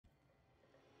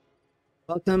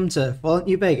Welcome to Fallout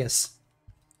New Vegas.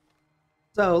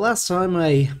 So last time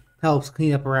I helped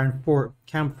clean up around Fort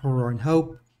Camp Forlorn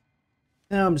Hope.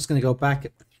 Now I'm just going to go back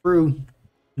through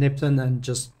Nipton and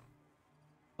just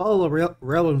follow the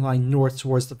railway line north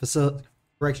towards the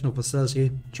correctional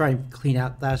facility. Try and clean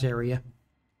out that area.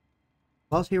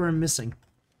 What here I'm missing?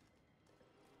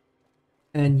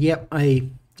 And yep,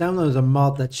 I downloaded a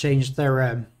mod that changed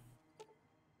their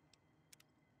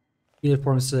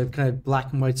uniforms to kind of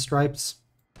black and white stripes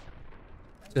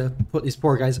to put these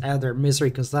poor guys out of their misery,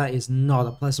 because that is not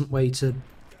a pleasant way to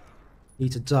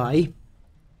need to die.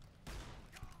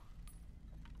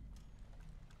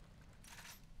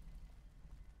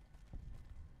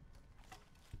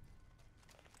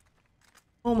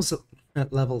 Almost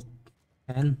at level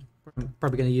 10. I'm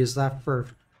probably going to use that for...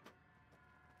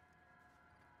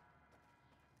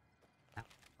 I'm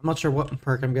not sure what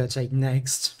perk I'm going to take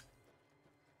next.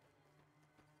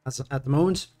 As at the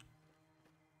moment,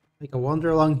 take a wander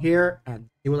along here and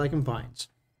see what I can find.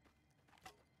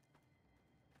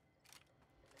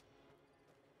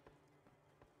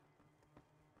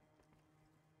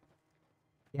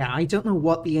 Yeah, I don't know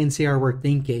what the NCR were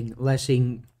thinking,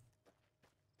 letting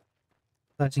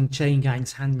chain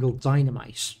gangs handle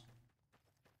dynamite.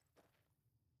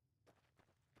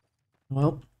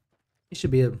 Well, it should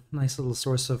be a nice little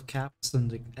source of caps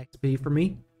and XP for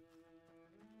me.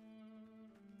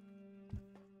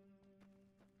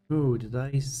 Oh, did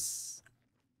I...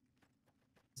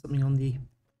 something on the...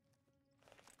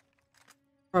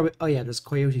 Probably... Oh yeah, there's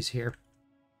coyotes here.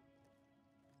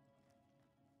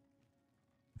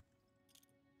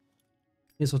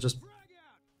 Guess I'll just...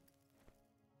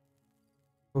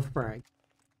 go for brag.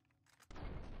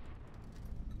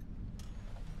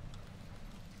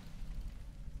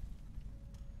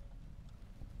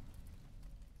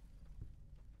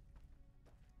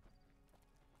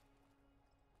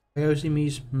 Coyote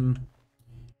meat,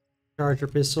 Charger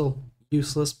pistol,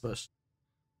 useless, but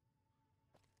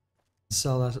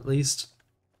sell that at least.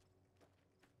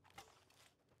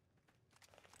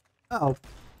 Oh.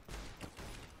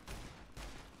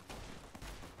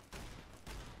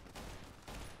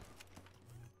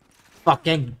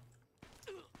 Fucking.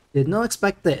 Did not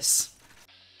expect this.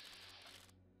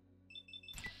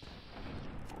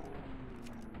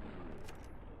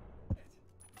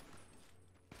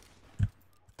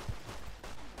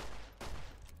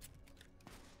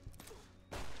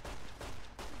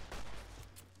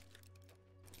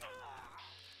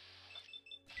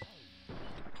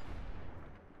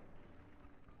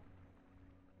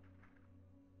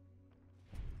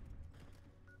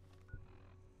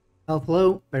 Health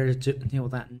low, better to deal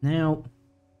with that now.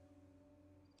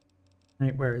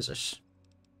 Right, where is it?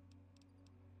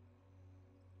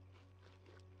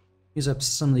 Use up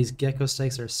some of these gecko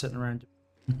steaks that are sitting around.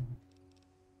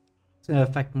 It's gonna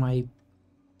affect my...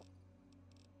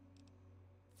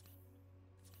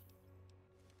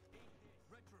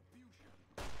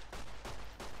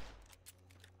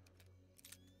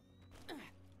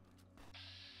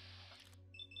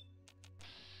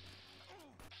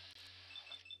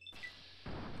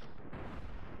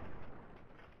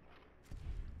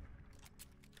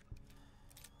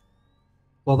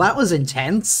 Well, that was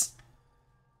intense.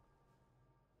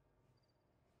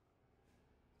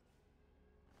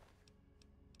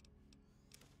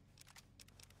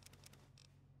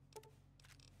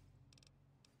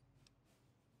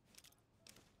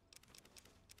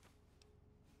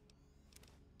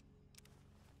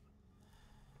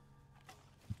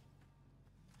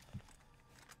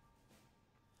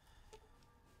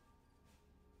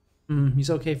 He's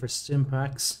okay for stim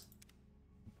packs.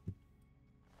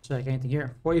 Check anything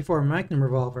here. 44 Magnum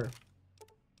revolver.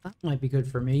 That might be good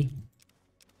for me.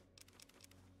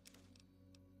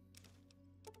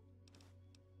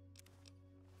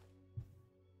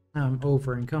 I'm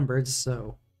over encumbered,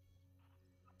 so...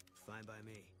 Fine by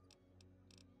me.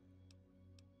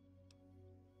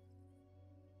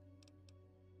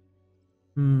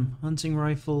 Hunting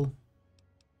rifle.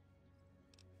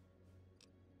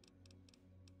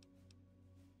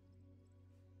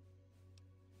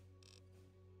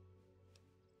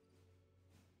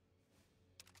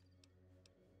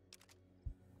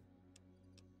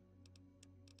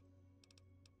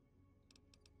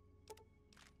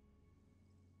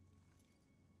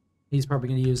 He's probably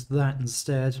going to use that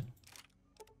instead.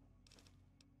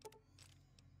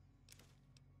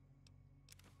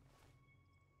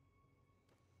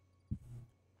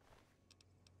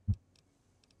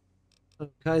 So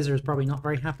Kaiser is probably not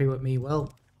very happy with me.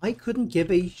 Well, I couldn't give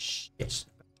a shit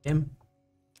about him.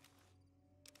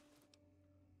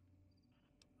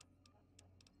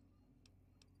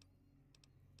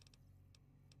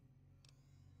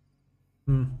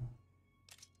 Hmm.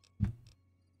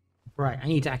 Right, I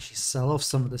need to actually sell off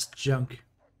some of this junk.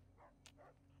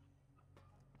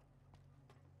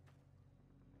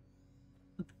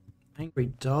 Angry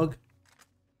dog.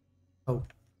 Oh.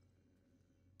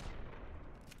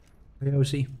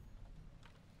 Coyote.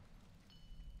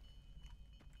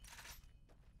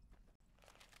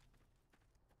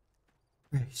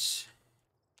 Right.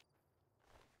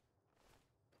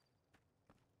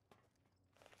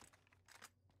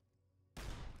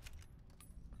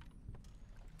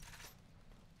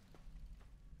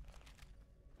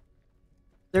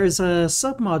 There's a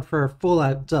submod for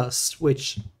Fallout Dust,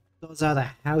 which does add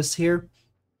a house here.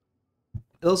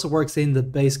 It also works in the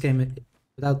base game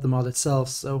without the mod itself,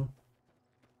 so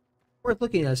worth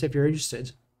looking at if you're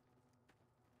interested.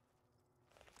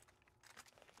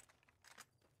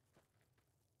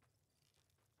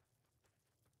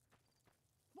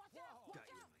 Got you in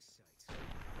my sights.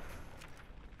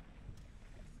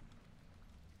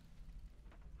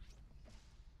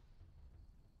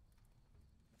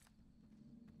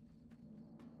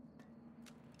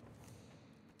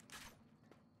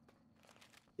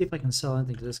 See if I can sell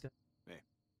anything to this guy. Hey.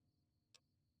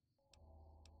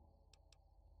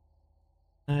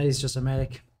 He's just a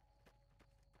medic.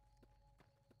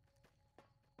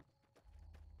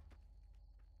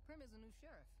 Prim is a new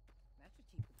sheriff. That should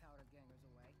keep the powder gangers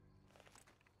away.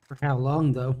 For how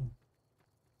long, though?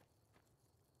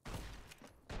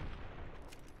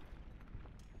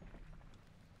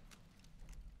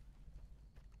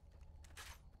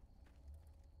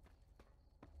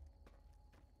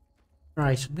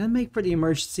 Right, I'm gonna make for the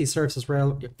emergency services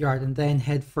rail yard and then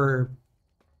head for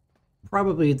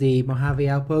probably the Mojave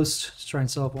outpost to try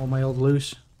and sell up all my old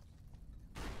loot.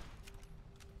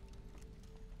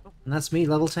 Oh, and that's me,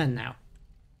 level 10 now.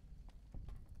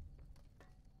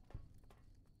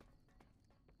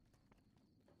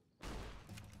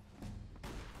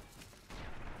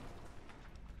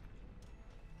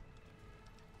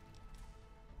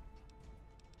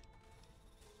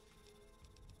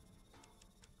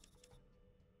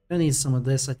 I need some of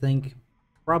this, I think.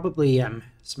 Probably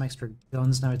some extra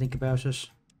guns now I think about it.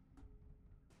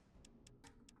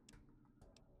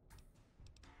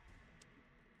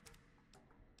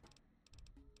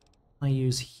 I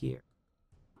use here.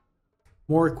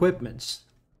 More equipment.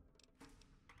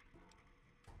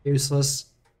 Useless.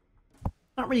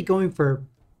 Not really going for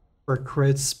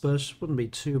crits, but wouldn't be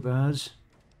too bad.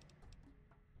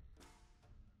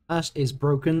 That is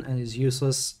broken and is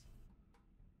useless.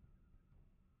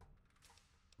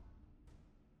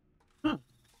 Huh.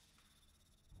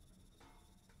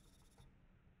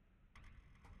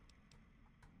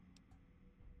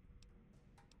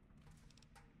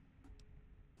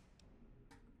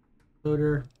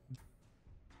 Loader.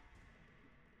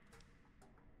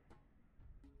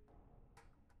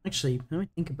 Actually, let me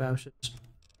think about it.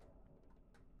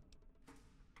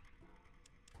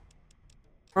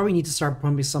 Probably need to start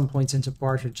pumping some points into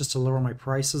barter just to lower my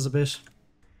prices a bit.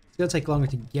 It's gonna take longer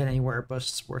to get anywhere, but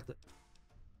it's worth it.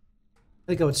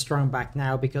 I go with strong back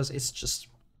now because it's just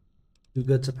too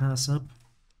good to pass up.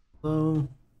 So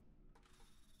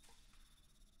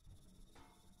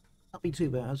not be too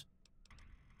bad.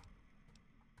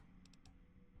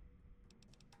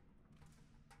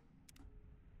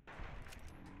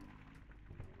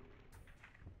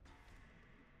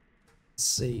 Let's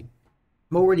see.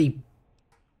 I'm already.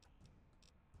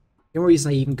 The only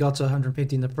reason I even got to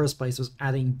 150 in the first place was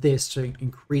adding this to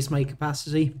increase my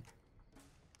capacity.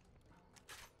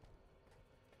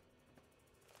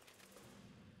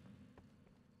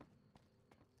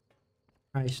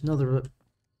 Right, another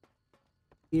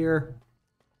here.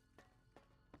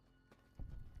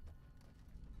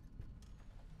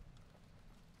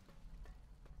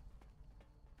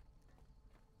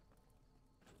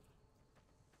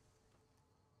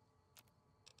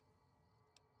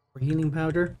 For healing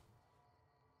powder.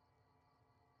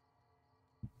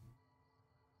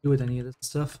 Do with any of this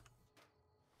stuff.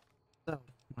 So,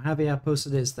 Mojave outpost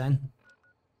it is then.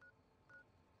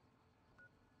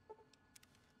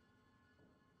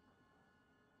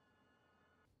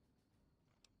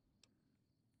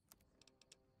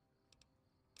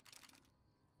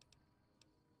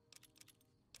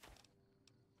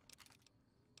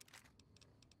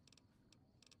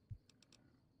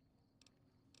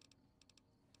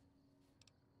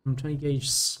 Some 20 gauge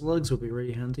slugs will be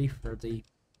really handy for the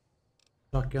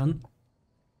shotgun.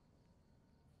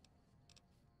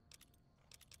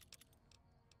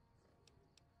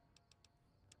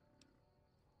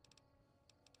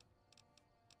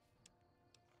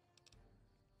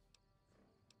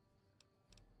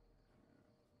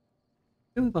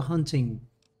 Do with a hunting.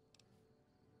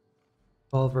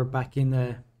 revolver back in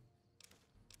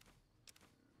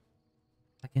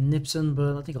Nipson,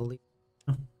 but I think I'll leave.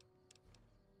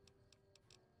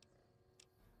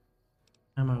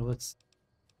 Ammo, let's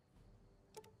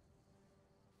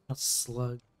not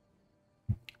slug.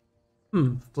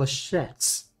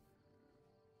 Flechettes.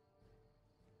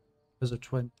 Those are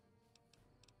 20.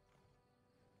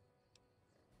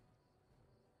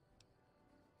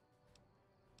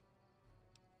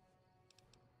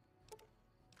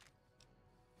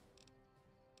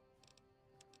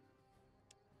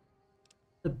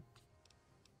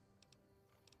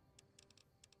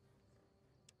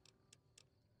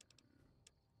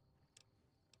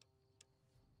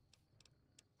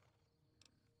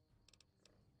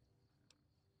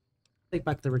 Take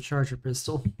back the recharger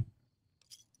pistol.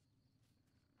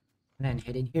 And then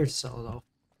head in here to sell it off.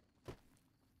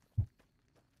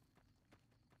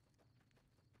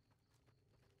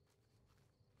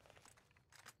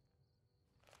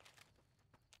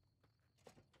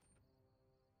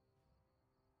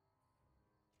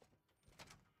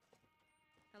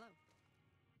 Hello.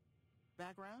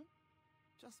 Background?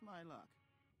 Just my luck.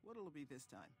 What'll it be this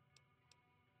time?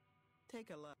 Take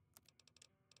a look.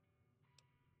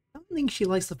 I don't think she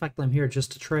likes the fact that I'm here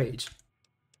just to trade.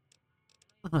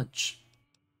 A hunch.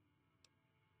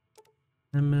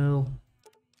 Mill.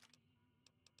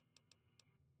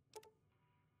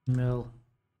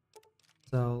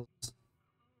 Cells.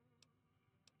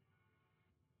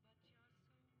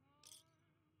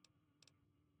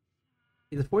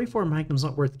 The 44 Magnum's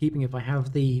not worth keeping if I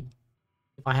have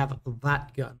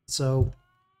that gun. So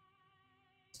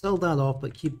sell that off,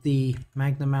 but keep the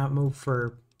Magnum ammo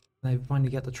for when I finally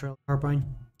get the trail carbine.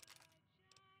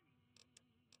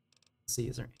 Let's see,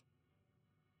 is there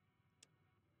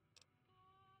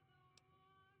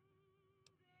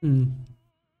any?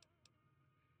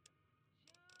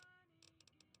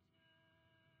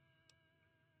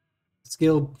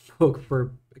 Skill book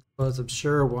for explosives,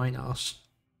 sure, why not?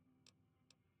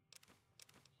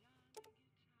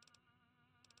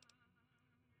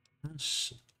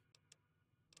 Gosh.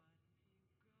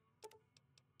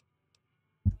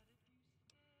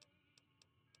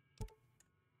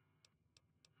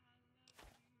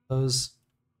 Those.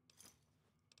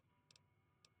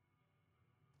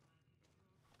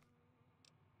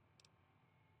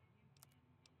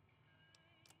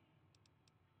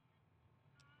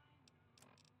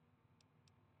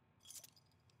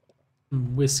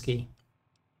 Whiskey.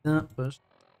 But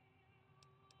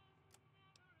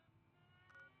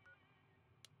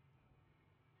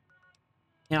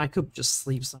yeah, I could just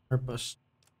sleep somewhere, but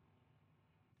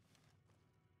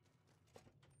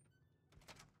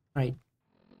right.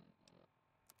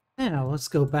 Now let's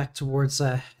go back towards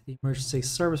the emergency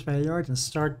service yard and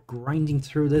start grinding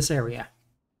through this area.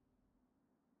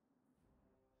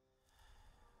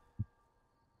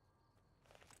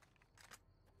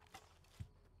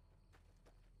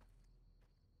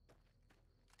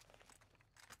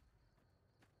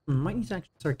 Might need to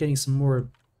actually start getting some more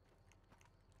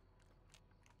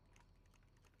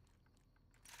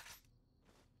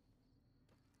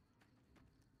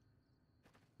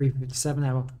 357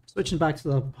 ammo. Switching back to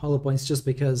the hollow points just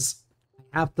because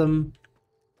I have them,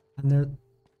 and there's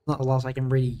not a lot I can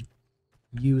really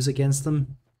use against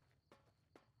them.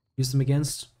 Use them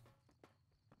against.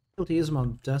 Able to use them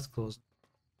on death claws.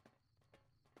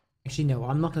 Actually, no,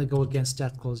 I'm not going to go against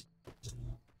death claws.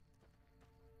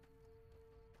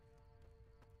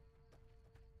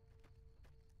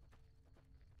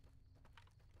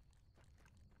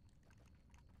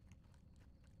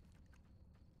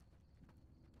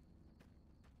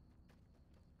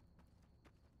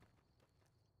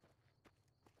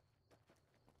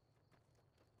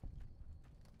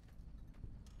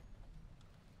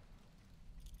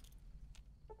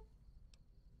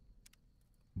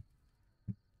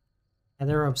 And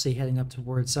they're obviously heading up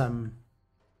towards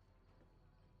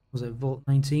was it Vault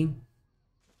 19?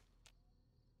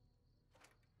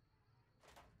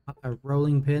 A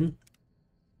rolling pin.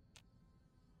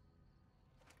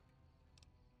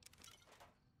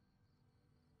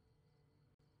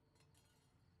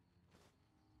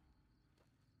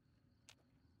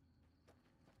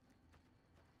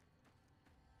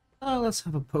 Let's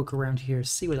have a poke around here,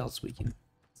 see what else we can,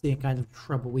 see what kind of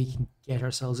trouble we can get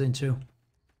ourselves into.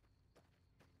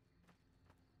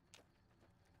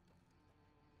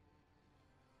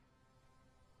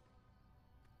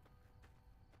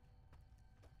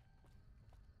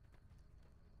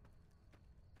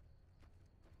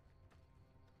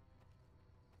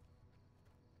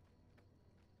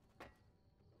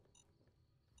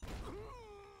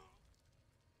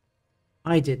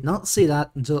 I did not see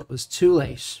that until it was too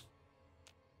late.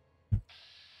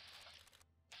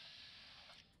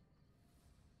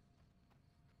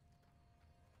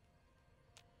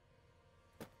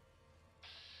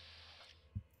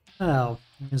 Well,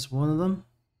 here's one of them.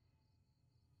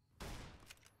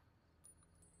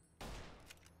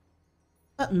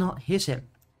 That not hit him.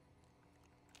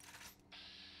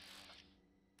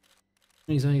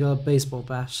 He's only got a baseball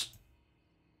bat.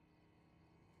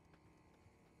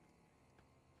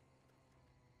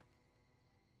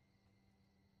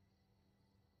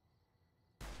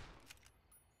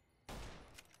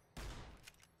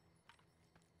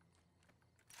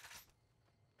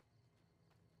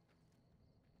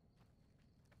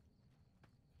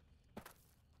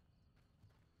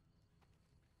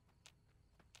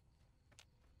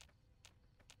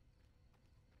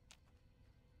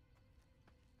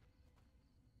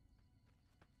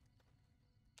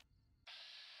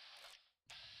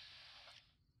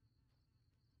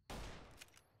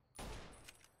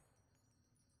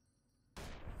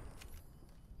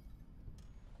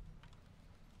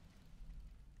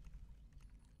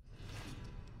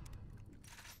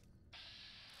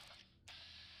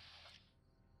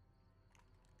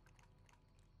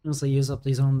 Unless I use up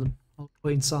these on the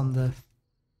points on the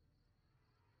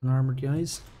unarmored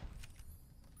guys.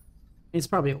 It's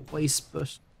probably a waste,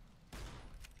 but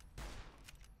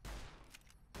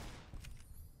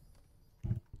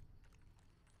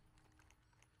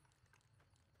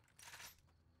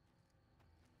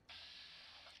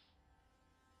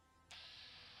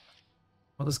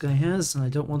what this guy has, and I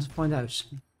don't want to find out.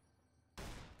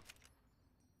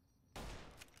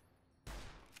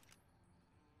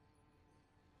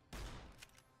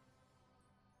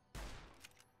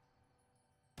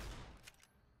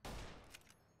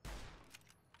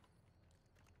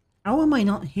 How am I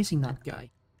not hitting that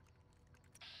guy?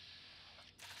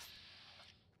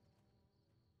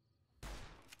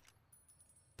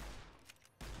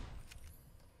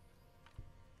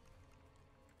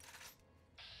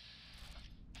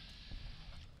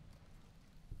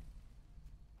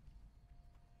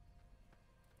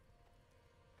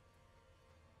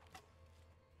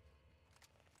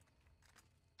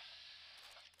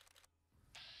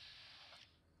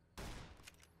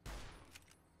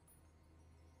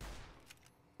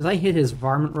 Did I hit his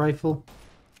varmint rifle?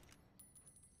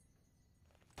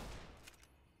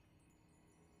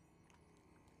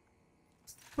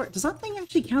 Does that thing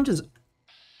actually count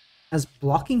as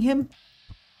blocking him?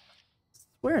 I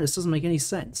swear this doesn't make any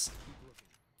sense.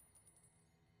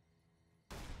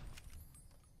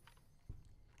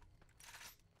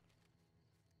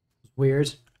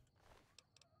 Weird.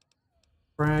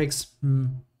 Frags.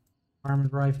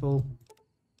 Varmint rifle.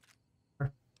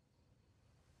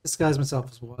 Disguise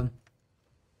myself as one.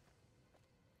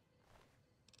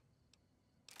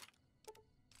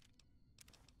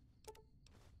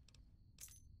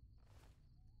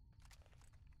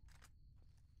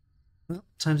 Well,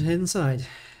 time to head inside.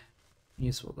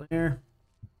 Useful there.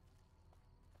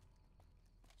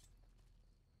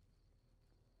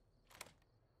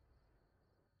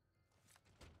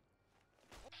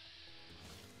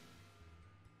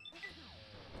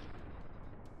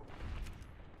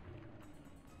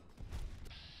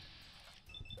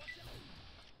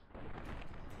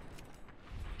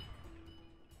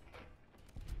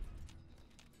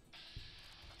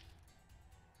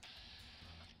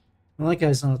 Well, that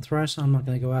guy's not a threat, so I'm not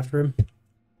going to go after him.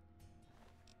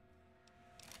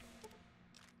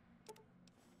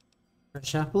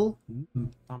 Chapel?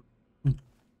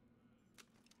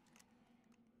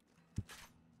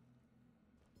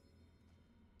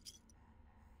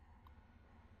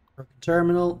 Broken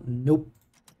terminal? Nope.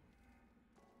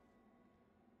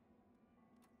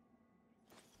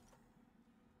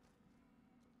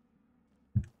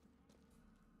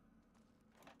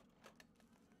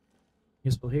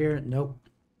 Useful here? Nope.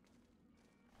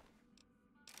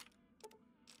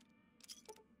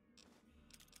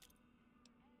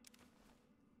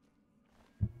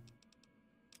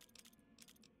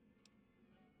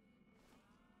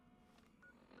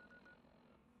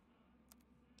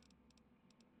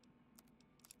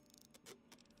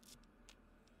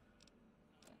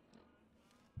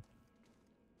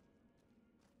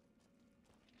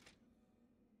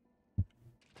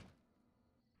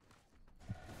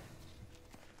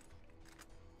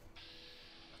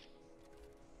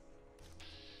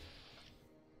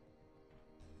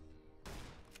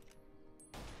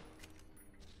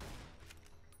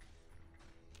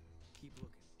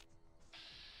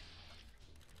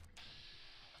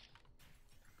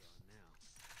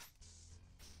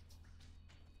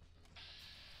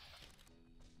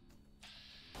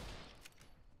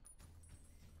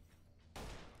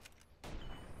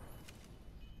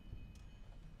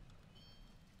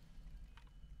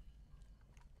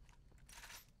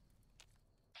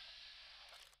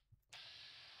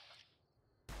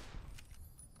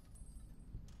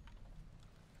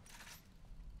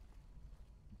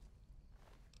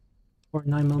 Or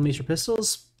 9mm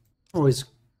pistols. Always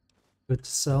good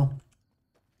to sell.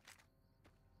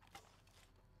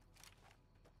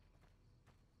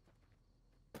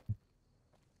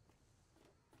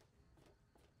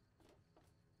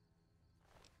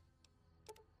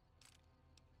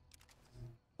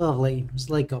 Lovely. His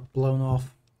leg got blown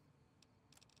off.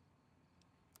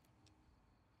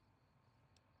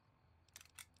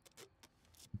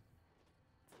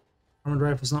 Armored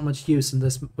rifle's not much use in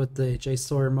this with the J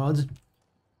Sawyer mod.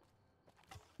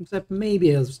 Except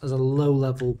maybe as a low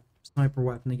level sniper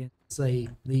weapon against, say,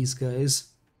 these guys.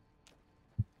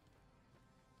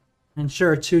 And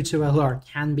sure, 2.2 LR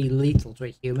can be lethal to a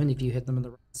human if you hit them in the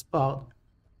right spot.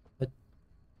 But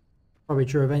probably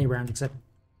true of any round except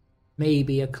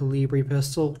maybe a Calibri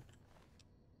pistol.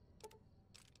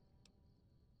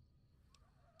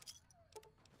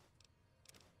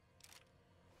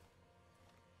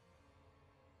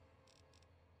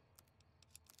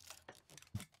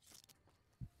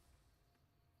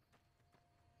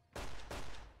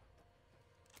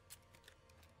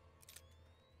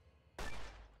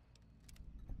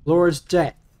 Lord's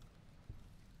Death.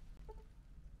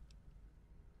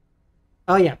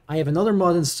 Oh yeah, I have another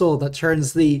mod installed that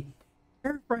turns the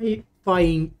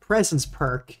Terrifying Presence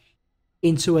perk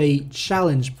into a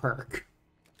challenge perk,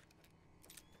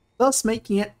 thus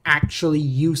making it actually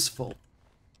useful.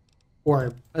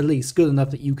 Or at least good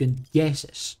enough that you can get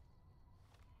it.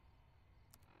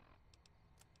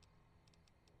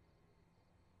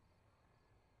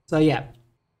 So yeah,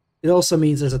 it also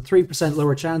means there's a 3%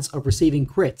 lower chance of receiving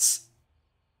crits.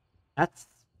 That's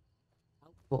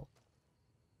helpful.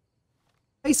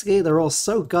 Basically, they're all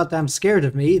so goddamn scared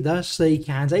of me that they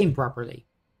can't aim properly.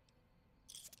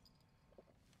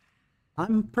 I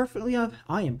am perfectly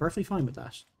fine with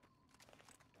that.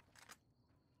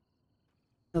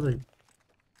 Another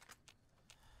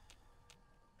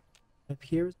up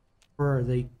here, or are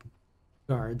they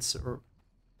guards or?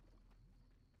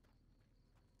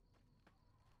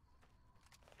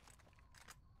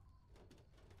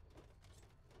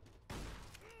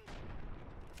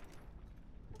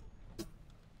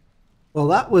 Well,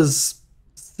 that was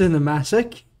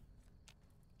cinematic.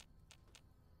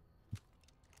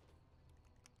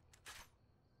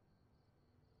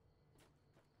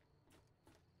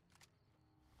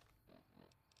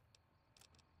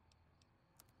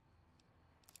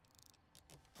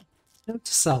 Note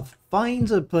to self: find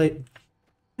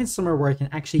somewhere where I can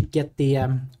actually get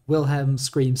the Wilhelm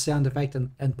scream sound effect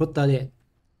and put that in.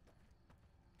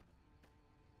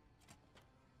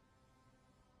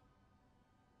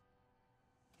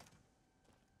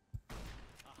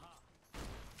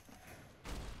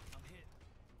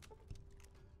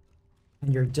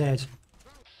 And you're dead.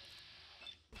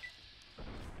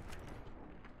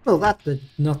 Well, that did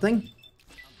nothing.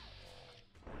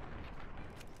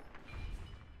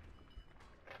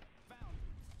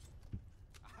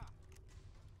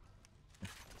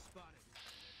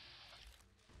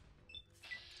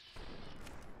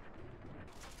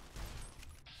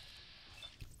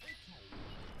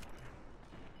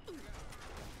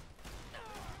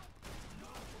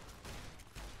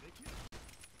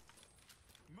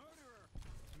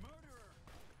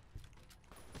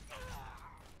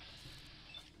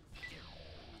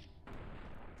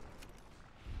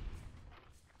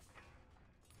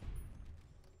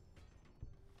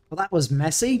 Well, that was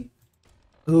messy.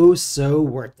 Oh, so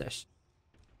worth it.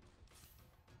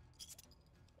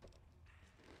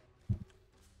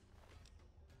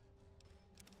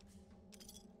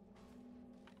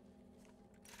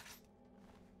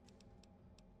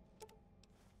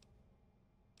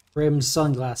 Rimmed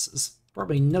sunglasses.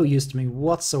 Probably no use to me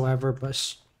whatsoever,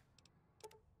 but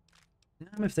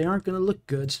damn if they aren't going to look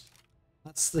good.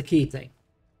 That's the key thing.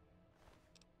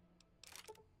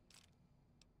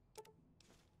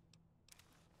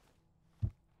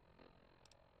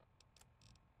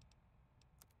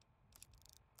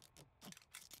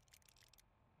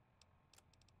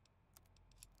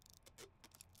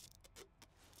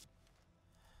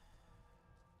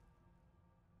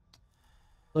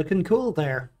 Looking cool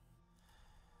there.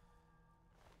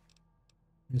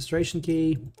 Administration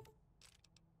key.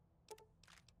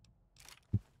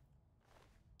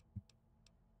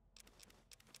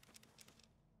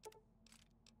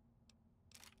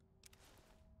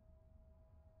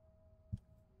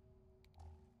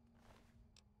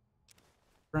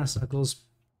 Brass knuckles.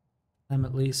 Them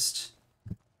at least.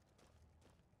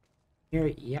 Here,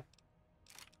 yep.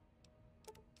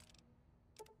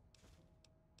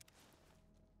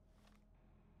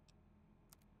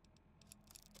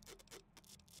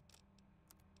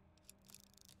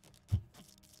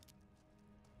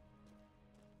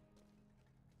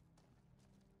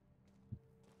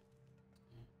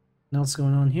 What else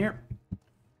going on here?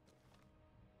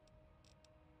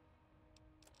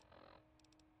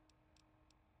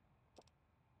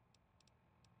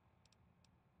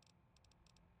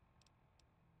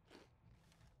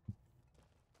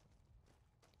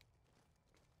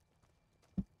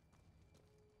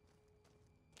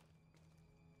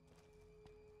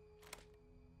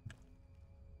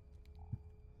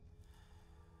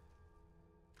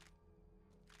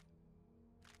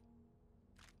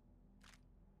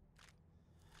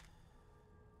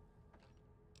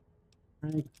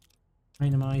 Right,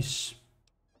 dynamite.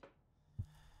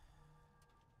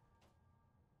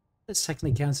 This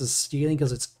technically counts as stealing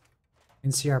because it's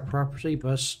NCR property,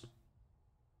 but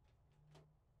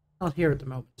not here at the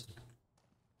moment.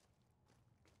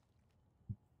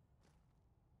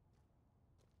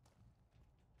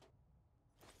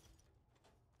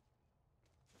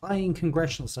 Buying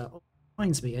congressional style. Oh,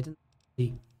 reminds me, I didn't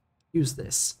really use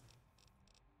this.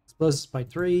 Explosives by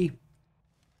 3,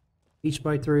 each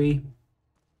by 3.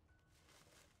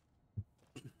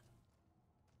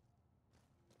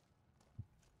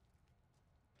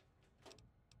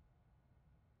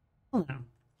 Oh no.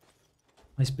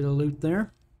 Nice bit of loot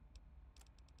there.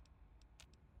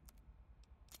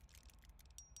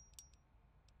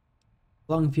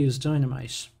 Long fuse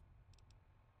dynamite.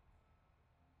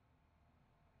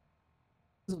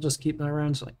 I'll just keep that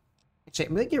around. So, like, actually,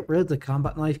 I'm gonna get rid of the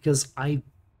combat knife because I'm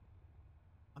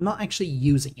not actually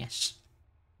using it.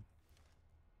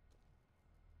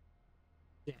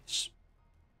 Yes.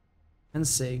 And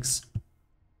SIGs.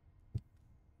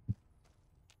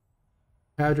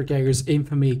 Powder gangers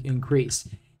infamy increase.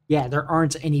 Yeah, there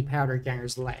aren't any powder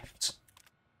gangers left.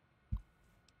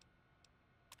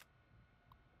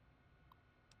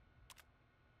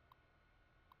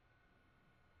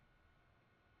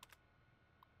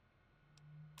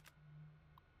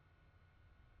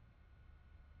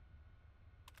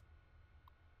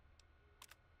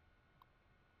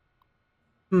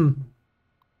 Hmm.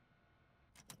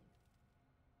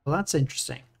 Well, that's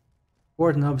interesting.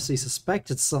 Gordon obviously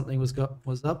suspected something was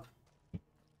up.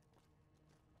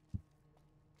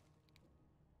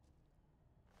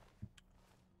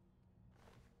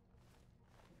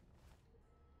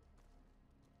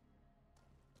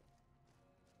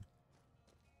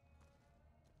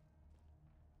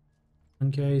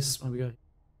 In case, what we got?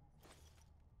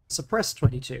 Suppress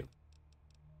 22.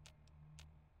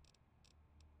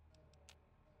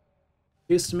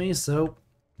 Used to me, so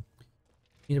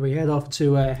either we head off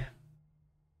to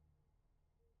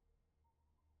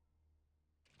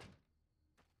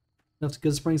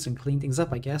Good Springs and clean things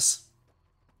up, I guess.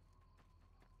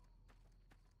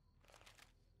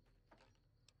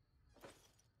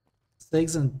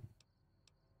 Stiggs and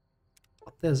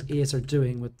what those idiots are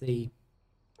doing with the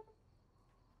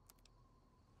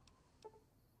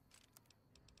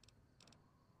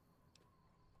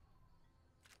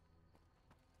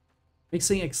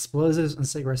mixing explosives and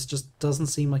cigarettes just doesn't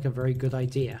seem like a very good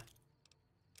idea.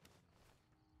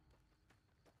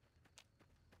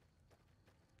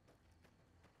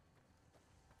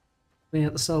 Clean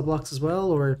out the cell blocks as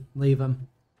well, or leave them.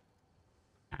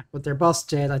 With their boss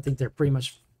dead, I think they're pretty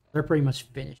much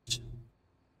finished.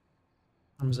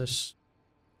 Comes this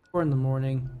 4 in the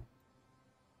morning.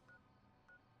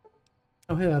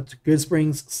 I'll head out to Good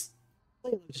Springs,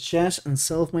 chat and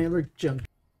sell my other junk.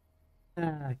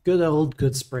 Ah, good old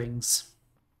Good Springs.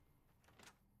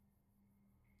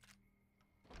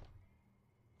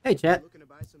 Hey, chat. Looking to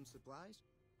buy some supplies?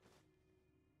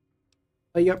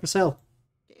 What you got for sale?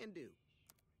 Can do.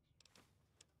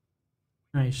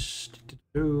 Nice.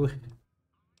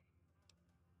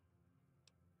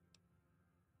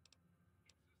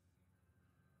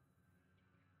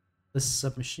 This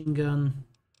submachine gun.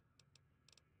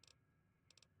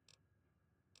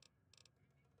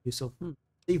 Useful.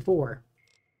 C4.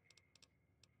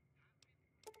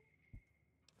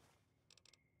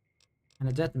 And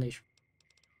a detonator.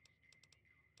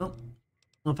 Well,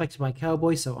 not affected by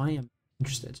cowboy, so I am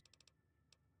interested.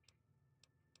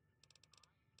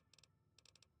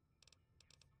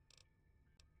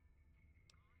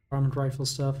 Armored rifle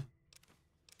stuff.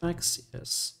 Max,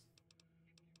 yes.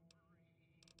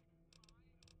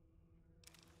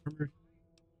 Armored.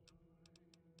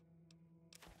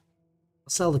 I'll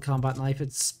sell the combat knife.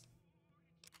 It's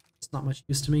not much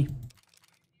use to me.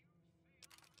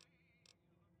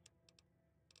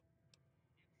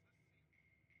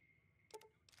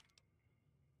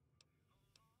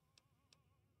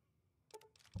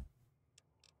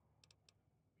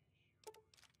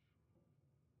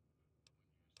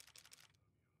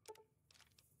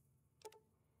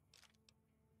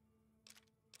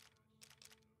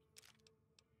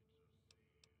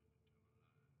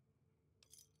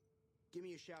 give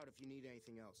me a shout if you need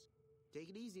anything else. Take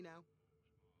it easy now.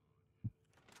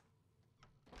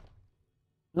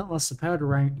 Well, that's the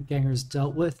powder gangers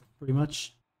dealt with, pretty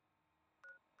much.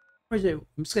 I'm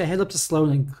just gonna head up to Sloan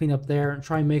and clean up there and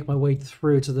try and make my way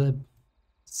through to the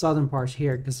southern part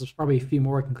here, because there's probably a few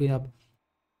more I can clean up.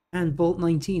 And Vault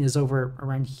 19 is over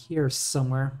around here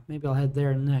somewhere. Maybe I'll head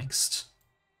there next.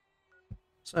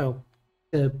 So,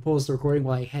 pause the recording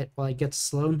while I get to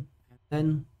Sloan, and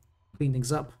then clean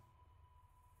things up.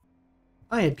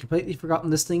 I had completely forgotten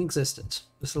this thing existed.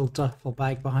 This little duffel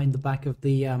bag behind the back of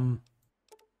the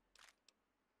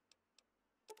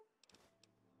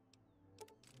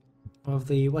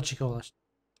whatchamacallit,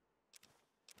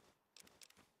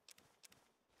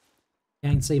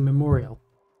 Yangtze Memorial.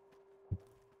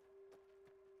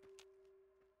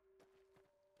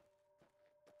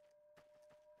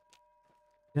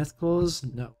 Death claws?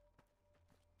 No.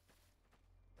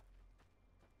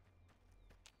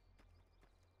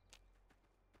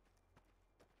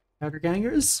 Powder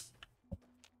gangers?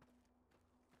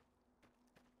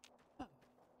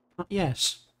 Not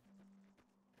yet.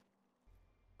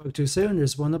 Spoke too soon,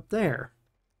 there's one up there.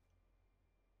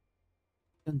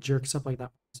 And jerks up like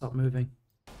that. Stop moving.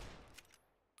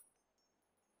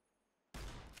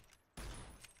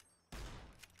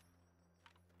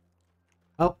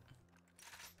 Oh.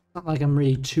 Not like I'm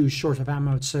really too short of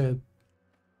ammo to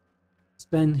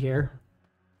spend here.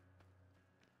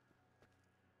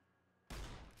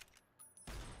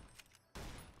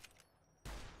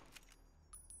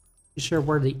 Not sure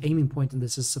where the aiming point in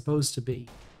this is supposed to be.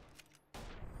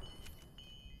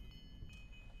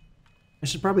 I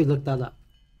should probably look that up.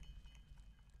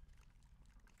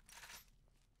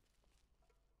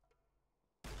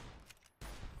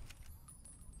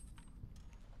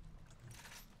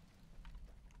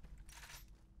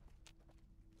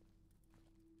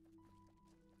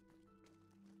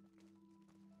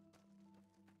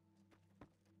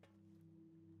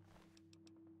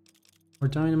 More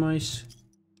dynamite.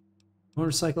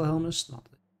 Motorcycle helmet. Not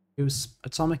use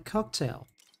atomic cocktail.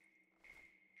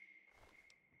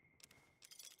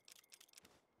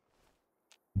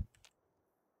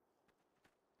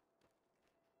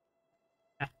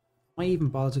 Am I even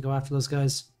bothered to go after those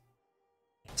guys?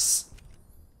 Yes.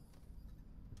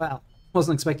 Well,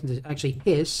 wasn't expecting to actually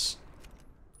hit.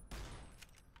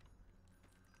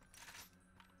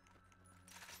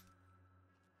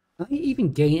 Can I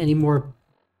even gain any more?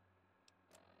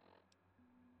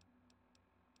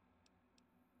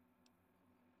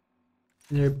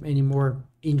 Is there any more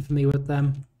infamy with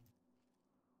them?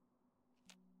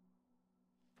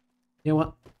 You know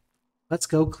what? Let's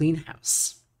go clean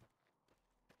house.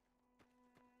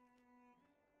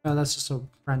 Oh, that's just a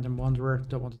random wanderer.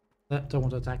 Don't want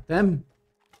to attack them.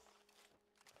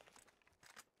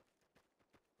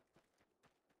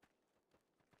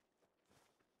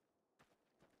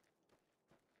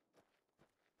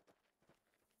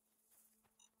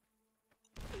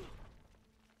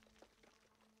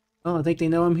 Oh, I think they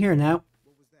know I'm here now.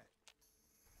 What was that?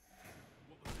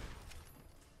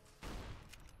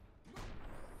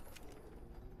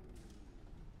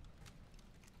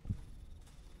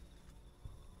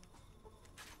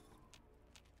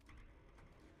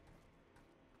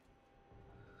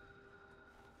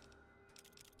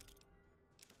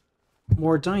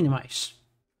 More dynamite.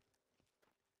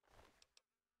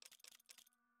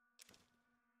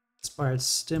 Inspired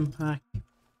stim pack.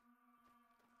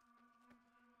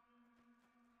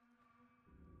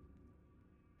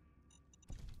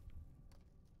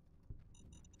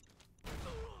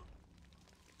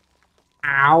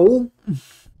 Ow!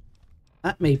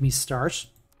 That made me start.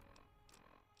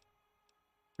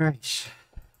 Right.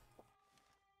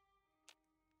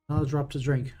 I'll drop to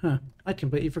drink. Huh. I'd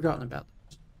completely forgotten about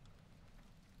that.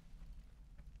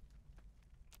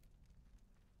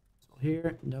 So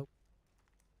here, nope.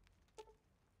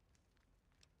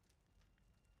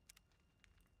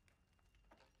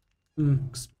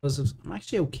 Explosives. I'm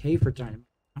actually okay for dynamite.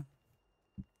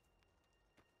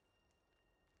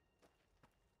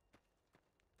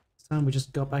 This time we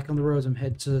just got back on the road and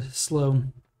head to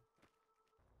Sloan.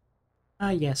 Ah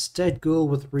yes, dead ghoul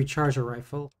with recharger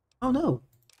rifle. Oh no!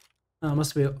 Oh, it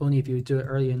must be only if you do it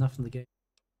early enough in the game.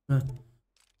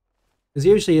 Because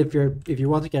usually if you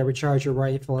want to get a recharger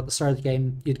rifle at the start of the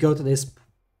game, you'd go to this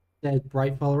dead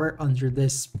bright follower under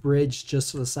this bridge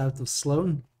just to the south of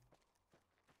Sloan.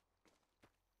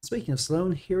 Speaking of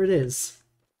Sloan, here it is.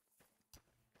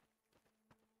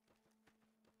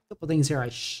 A couple things here I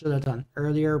should have done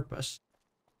earlier, but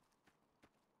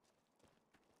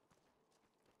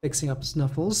fixing up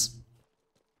Snuffles.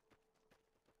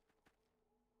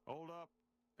 Hold up.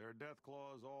 There are death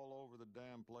claws all over the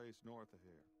damn place north of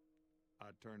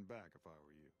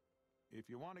If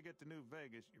you want to get to New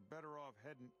Vegas, you're better off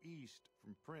heading east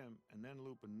from Prim and then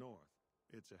looping north.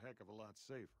 It's a heck of a lot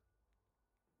safer.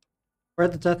 Where'd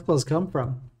the Deathclaws come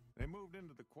from? They moved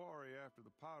into the quarry after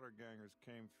the powder gangers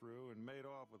came through and made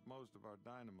off with most of our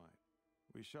dynamite.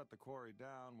 We shut the quarry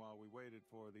down while we waited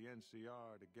for the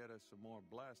NCR to get us some more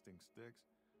blasting sticks,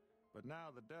 but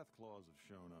now the Deathclaws have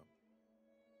shown up.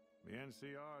 The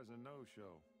NCR's a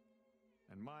no-show,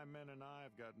 and my men and I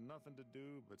have got nothing to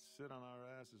do but sit on our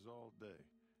asses all day.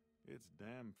 It's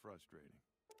damn frustrating.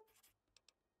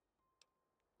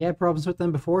 You had problems with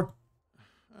them before?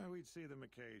 We'd see them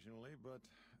occasionally, but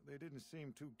they didn't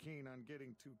seem too keen on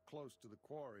getting too close to the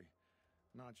quarry.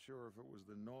 Not sure if it was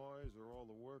the noise or all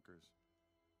the workers.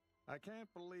 I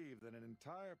can't believe that an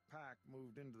entire pack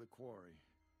moved into the quarry.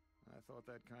 I thought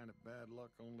that kind of bad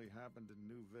luck only happened in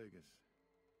New Vegas.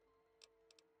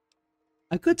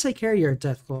 I could take care of your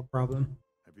Deathclaw problem.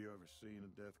 Have you ever seen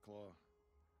a Deathclaw?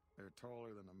 They're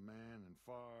taller than a man and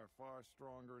far, far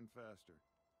stronger and faster.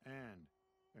 And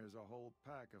there's a whole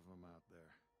pack of them out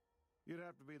there. You'd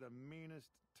have to be the meanest,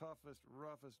 toughest,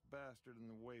 roughest bastard in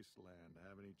the wasteland to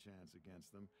have any chance against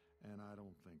them, and I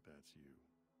don't think that's you.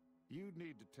 You'd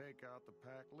need to take out the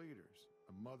pack leaders,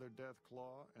 a mother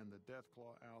Deathclaw and the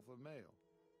Deathclaw alpha male.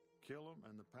 Kill them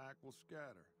and the pack will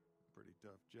scatter. Pretty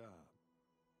tough job.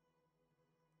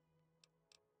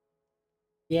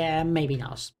 Yeah, maybe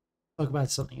not. Talk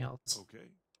about something else. Okay.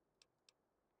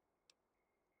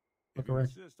 Look If you around.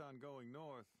 insist on going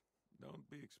north, don't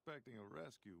be expecting a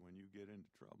rescue when you get into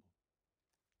trouble.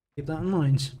 Keep that in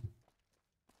mind.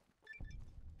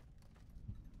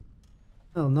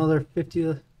 Oh, another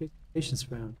 50 patients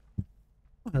found.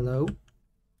 Oh, hello.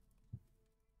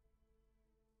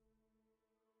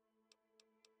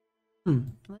 He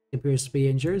appears to be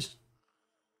injured.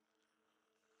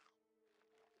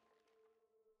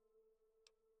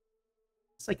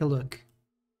 Let's take a look.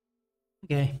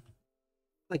 Okay.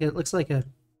 It looks like a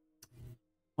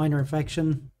minor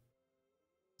infection.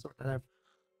 Sort that out.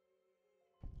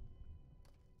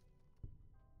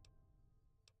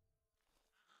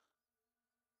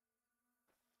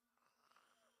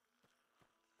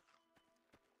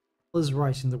 What is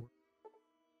right in the world?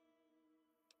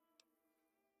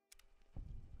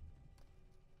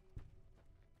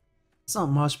 It's not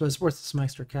much, but it's worth some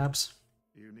extra caps.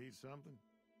 You need something?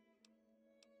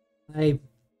 I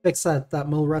fixed that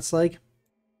mole rat's leg.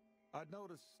 I'd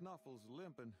noticed Snuffles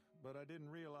limping, but I didn't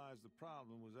realize the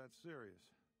problem was that serious.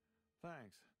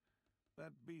 Thanks.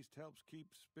 That beast helps keep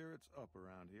spirits up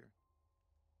around here.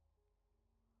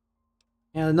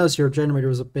 Yeah, I noticed your generator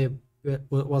was it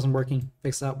wasn't working.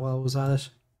 Fixed that while I was at it.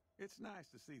 It's nice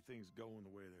to see things going the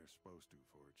way they're supposed to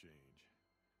for a change.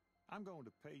 I'm going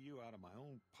to pay you out of my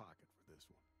own pocket for this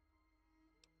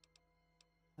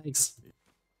one. Thanks.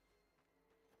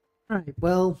 Alright,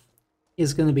 well,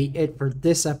 is going to be it for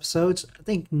this episode. I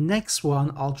think next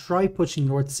one, I'll try pushing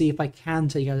north to see if I can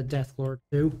take out a Deathlord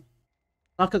too.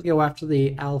 Not going to go after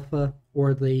the Alpha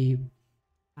or the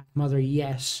Pack Mother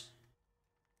yet.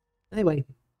 Anyway,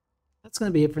 that's going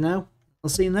to be it for now. I'll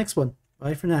see you in the next one.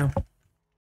 Bye for now.